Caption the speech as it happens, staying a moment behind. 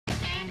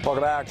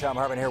Welcome back. Thom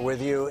Hartmann here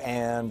with you,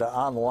 and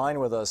on the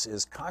line with us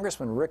is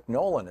Congressman Rick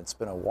Nolan. It's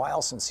been a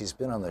while since he's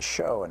been on the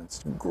show, and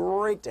it's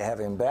great to have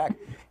him back.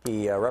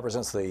 He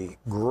represents the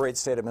great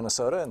state of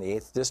Minnesota in the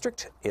 8th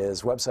District.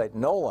 His website,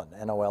 Nolan,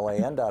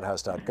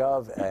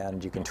 NOLAN.house.gov,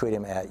 and you can tweet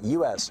him at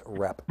US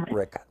Rep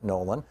Rick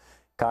Nolan.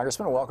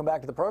 Congressman, welcome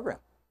back to the program.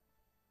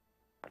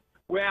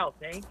 Well,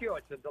 thank you.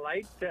 It's a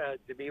delight to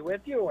be with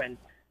you, and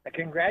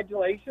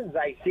congratulations.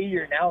 I see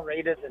you're now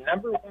rated the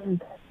 #1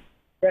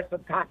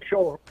 progressive talk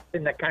show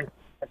in the country.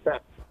 That's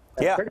a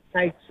pretty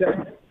nice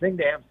thing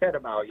to have said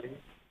about you.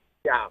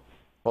 Yeah.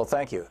 Well,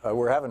 thank you.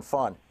 We're having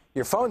fun.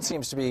 Your phone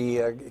seems to be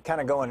kind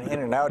of going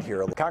in and out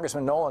here.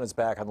 Congressman Nolan is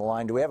back on the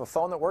line. Do we have a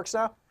phone that works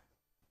now?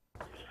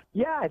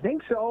 Yeah, I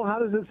think so. How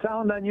does it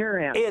sound on your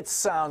end? It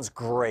sounds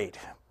great.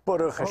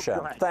 Baruch Hashem.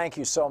 Thank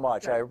you so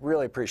much. I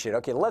really appreciate it.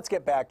 Okay, let's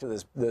get back to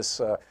this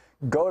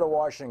Go to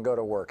Washington, Go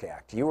to Work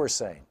Act. You were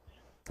saying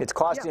it's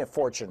costing a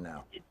fortune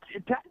now.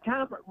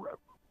 Tom,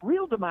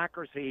 real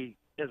democracy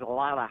is a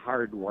lot of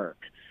hard work.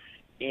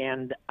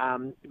 And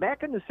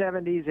back in the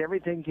 70s,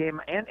 everything came,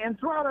 and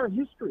throughout our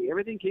history,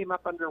 everything came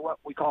up under what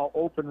we call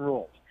open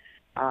rules.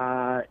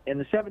 In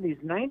the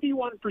 70s,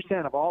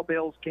 91% of all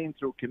bills came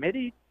through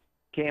committee,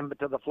 came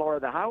to the floor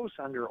of the House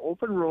under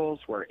open rules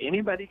where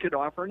anybody could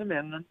offer an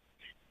amendment,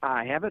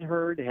 have it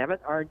heard, have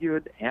it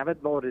argued, have it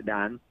voted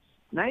on.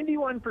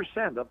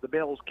 91% of the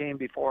bills came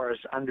before us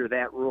under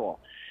that rule.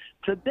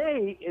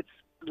 Today, it's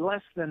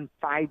less than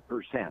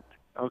 5%.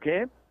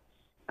 Okay,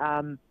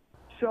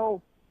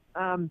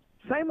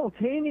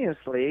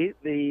 simultaneously,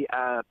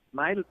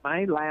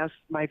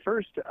 my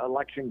first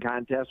election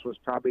contest was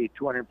probably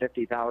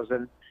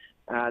 250,000.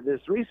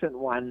 This recent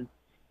one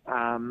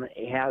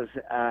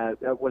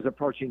was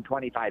approaching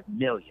 25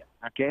 million.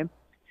 Okay,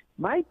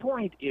 my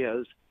point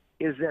is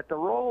that the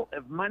role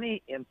of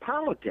money in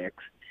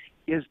politics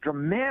is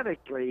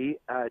dramatically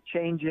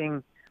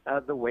changing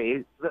the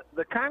way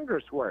the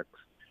Congress works.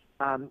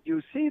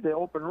 You see the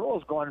open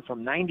rules going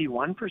from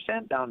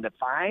 91% down to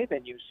 5%,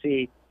 and you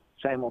see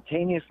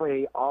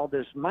simultaneously all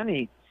this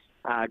money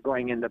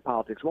going into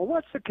politics. Well,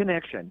 what's the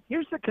connection?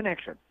 Here's the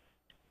connection.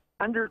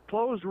 Under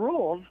closed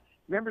rules,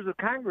 members of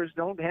Congress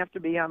don't have to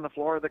be on the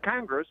floor of the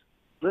Congress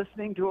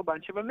listening to a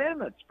bunch of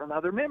amendments from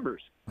other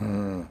members.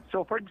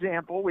 So, for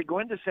example, we go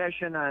into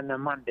session on a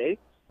Monday,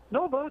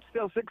 no votes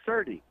till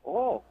 6:30.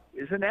 Oh,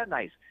 isn't that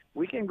nice?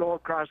 We can go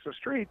across the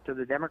street to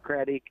the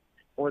Democratic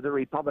or the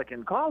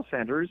Republican call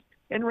centers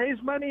and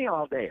raise money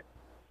all day.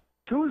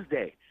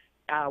 Tuesday,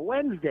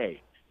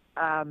 Wednesday,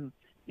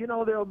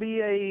 there'll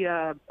be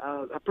a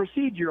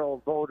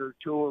procedural vote or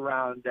two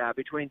around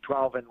between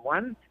 12 and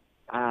 1.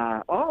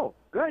 Oh,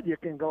 good. You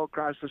can go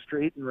across the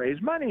street and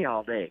raise money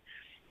all day,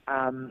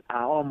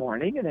 all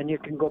morning, and then you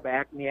can go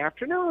back in the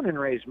afternoon and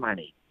raise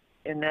money.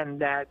 And then,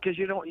 because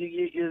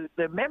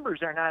the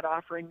members are not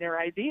offering their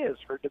ideas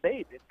for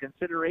debate and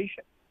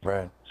consideration.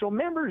 Right. So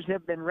members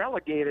have been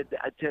relegated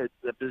to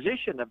the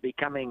position of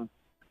becoming,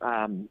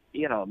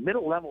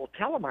 middle-level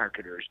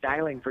telemarketers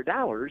dialing for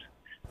dollars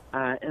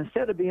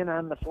instead of being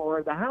on the floor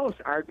of the House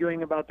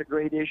arguing about the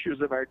great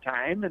issues of our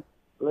time and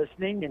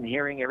listening and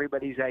hearing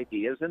everybody's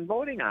ideas and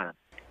voting on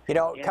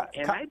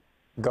them.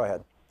 Go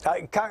ahead.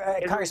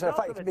 Congressman,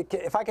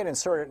 if I could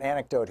insert an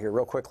anecdote here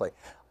real quickly.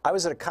 I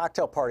was at a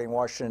cocktail party in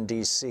Washington,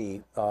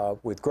 D.C.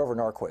 With Grover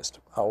Norquist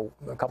a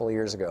couple of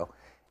years ago.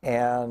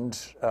 And,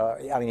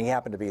 he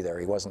happened to be there.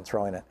 He wasn't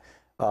throwing it.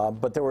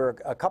 But there were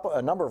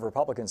a number of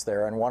Republicans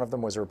there, and one of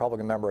them was a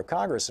Republican member of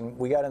Congress. And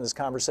we got in this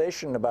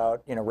conversation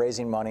about,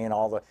 raising money and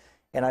all the,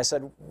 and I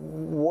said,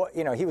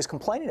 he was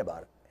complaining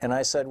about it. And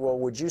I said, well,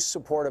 would you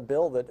support a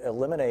bill that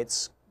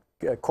eliminates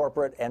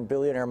corporate and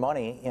billionaire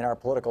money in our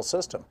political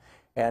system?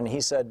 And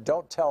he said,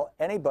 don't tell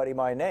anybody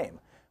my name.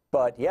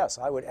 But yes,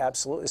 I would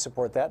absolutely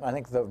support that. And I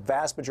think the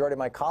vast majority of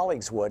my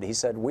colleagues would. He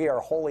said, we are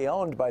wholly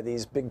owned by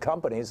these big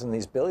companies and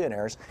these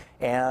billionaires,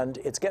 and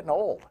it's getting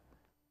old.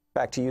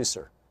 Back to you,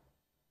 sir.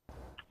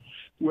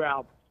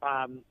 Well,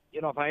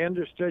 if I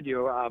understood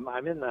you,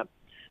 I'm in the,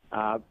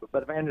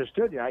 but if I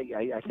understood you,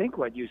 I think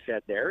what you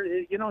said there,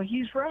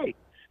 he's right.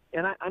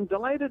 And I'm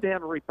delighted to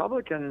have a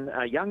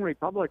young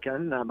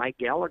Republican, Mike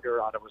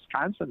Gallagher out of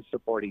Wisconsin,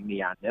 supporting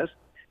me on this.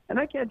 And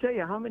I can't tell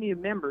you how many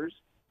members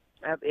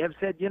have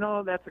said,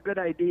 that's a good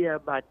idea,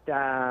 but,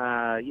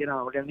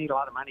 we're going to need a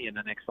lot of money in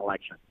the next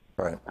election.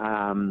 Right.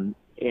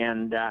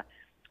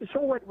 So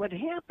what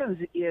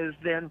happens is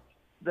then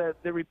most of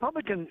the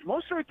Republicans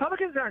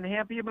aren't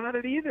happy about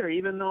it either,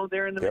 even though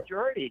they're in the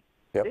majority.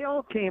 Yep. They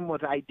all came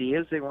with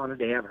ideas they wanted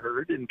to have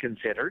heard and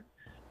considered.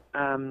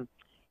 So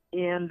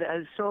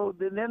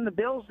then the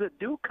bills that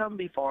do come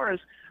before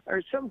us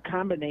are some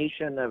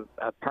combination of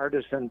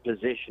partisan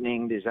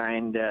positioning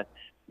designed to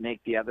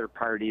make the other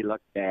party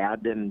look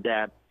bad. And,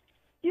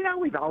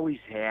 we've always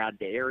had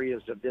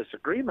areas of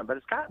disagreement, but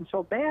it's gotten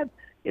so bad,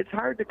 it's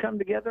hard to come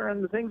together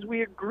on the things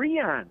we agree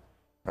on.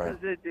 Right.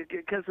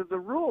 Because of the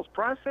rules.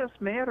 Process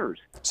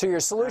matters. So your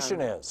solution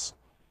is?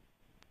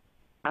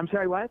 I'm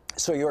sorry, what?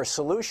 So your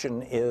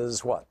solution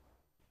is what?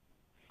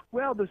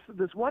 Well,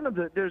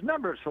 there's a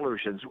number of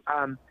solutions.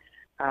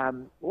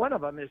 One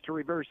of them is to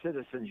reverse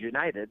Citizens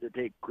United, to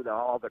take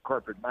all the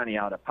corporate money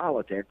out of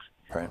politics.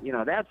 Right. You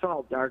know, that's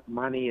all dark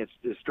money. It's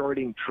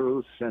distorting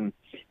truths, and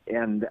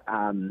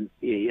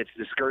it's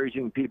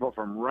discouraging people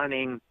from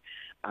running.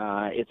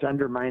 It's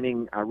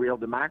undermining real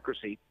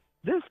democracy.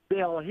 This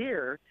bill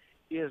here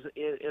is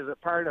a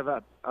part of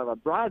a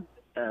broad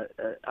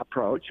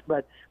approach,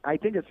 but I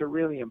think it's a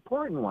really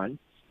important one,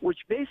 which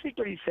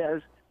basically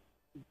says,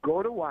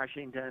 go to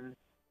Washington,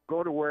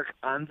 go to work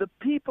on the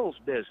people's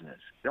business.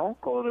 Don't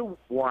go to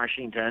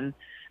Washington,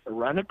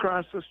 run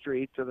across the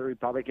street to the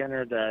Republican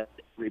or the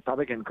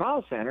Republican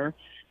call center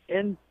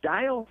and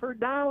dial for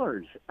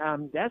dollars.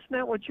 That's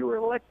not what you were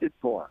elected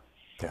for.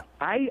 Yeah.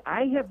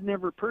 I have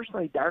never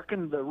personally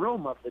darkened the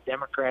room of the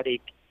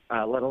Democratic,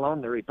 let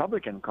alone the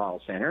Republican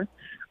call center,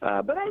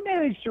 but I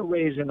managed to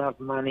raise enough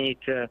money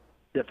to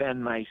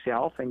defend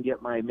myself and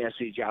get my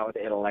message out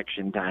at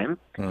election time.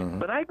 Mm-hmm.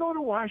 But I go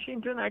to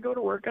Washington, I go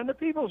to work on the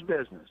people's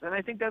business, and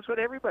I think that's what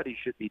everybody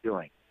should be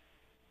doing.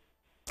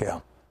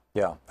 Yeah.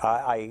 Yeah,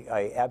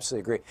 I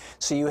absolutely agree.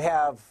 So you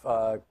have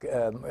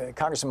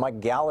Congressman Mike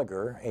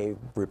Gallagher, a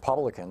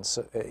Republican,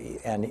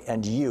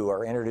 and you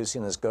are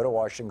introducing this Go to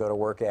Washington, Go to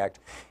Work Act.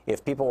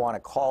 If people want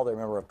to call their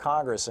member of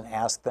Congress and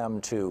ask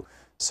them to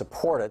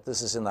support it,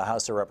 this is in the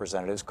House of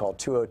Representatives, called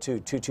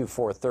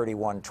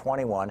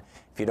 202-224-3121.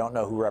 If you don't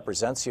know who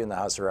represents you in the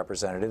House of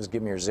Representatives,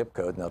 give me your zip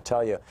code and they'll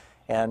tell you.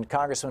 And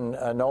Congressman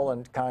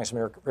Nolan,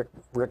 Congressman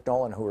Rick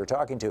Nolan, who we're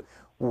talking to,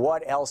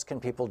 what else can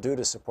people do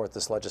to support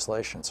this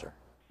legislation, sir?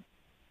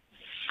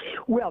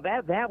 Well,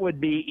 that would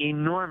be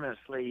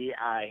enormously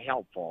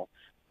helpful.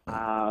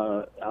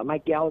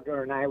 Mike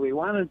Gallagher and I, we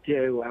wanted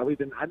to. I've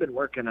been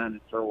working on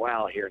it for a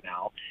while here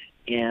now,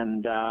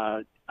 and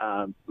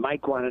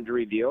Mike wanted to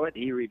review it.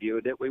 He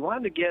reviewed it. We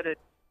wanted to get it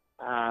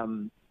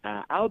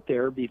out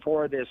there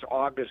before this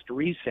August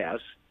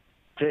recess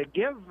to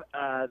give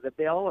the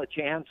bill a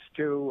chance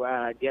to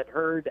get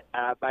heard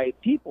by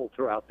people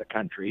throughout the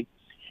country,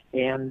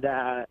 and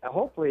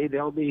hopefully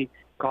they'll be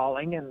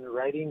calling and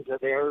writing to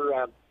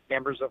their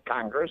members of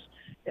Congress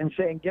and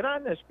saying, get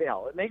on this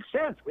bill. It makes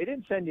sense. We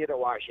didn't send you to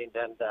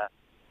Washington to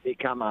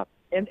become up.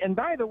 And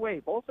by the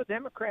way, both the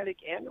Democratic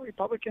and the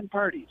Republican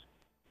parties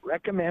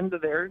recommend to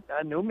their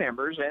new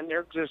members and their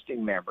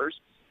existing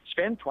members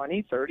spend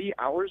 20, 30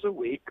 hours a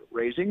week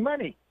raising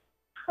money.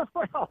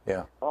 Well,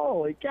 yeah.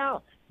 Holy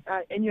cow.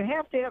 And you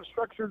have to have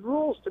structured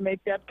rules to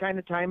make that kind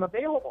of time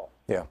available.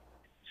 Yeah.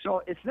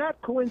 So it's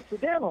not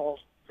coincidental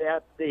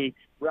that the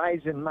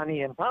rise in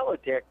money in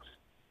politics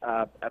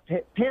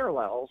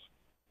parallels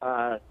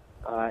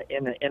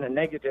in a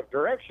negative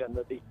direction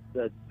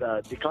the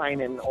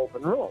decline in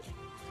open rules.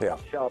 Yeah.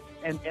 So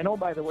and oh,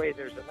 by the way,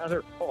 there's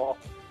another poll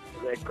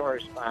that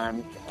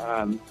corresponds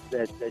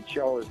that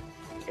shows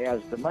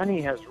as the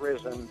money has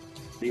risen,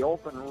 the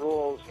open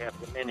rules have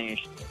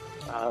diminished,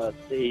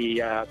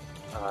 the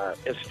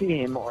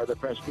esteem or the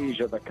prestige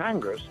of the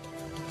Congress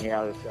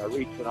has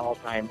reached an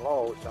all-time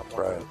low,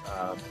 somewhere,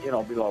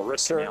 right. Below Rick.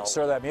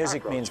 Sir, that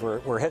music means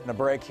we're hitting a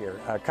break here.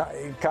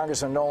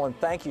 Congressman Nolan,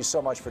 thank you so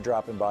much for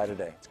dropping by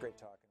today. It's great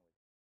talking.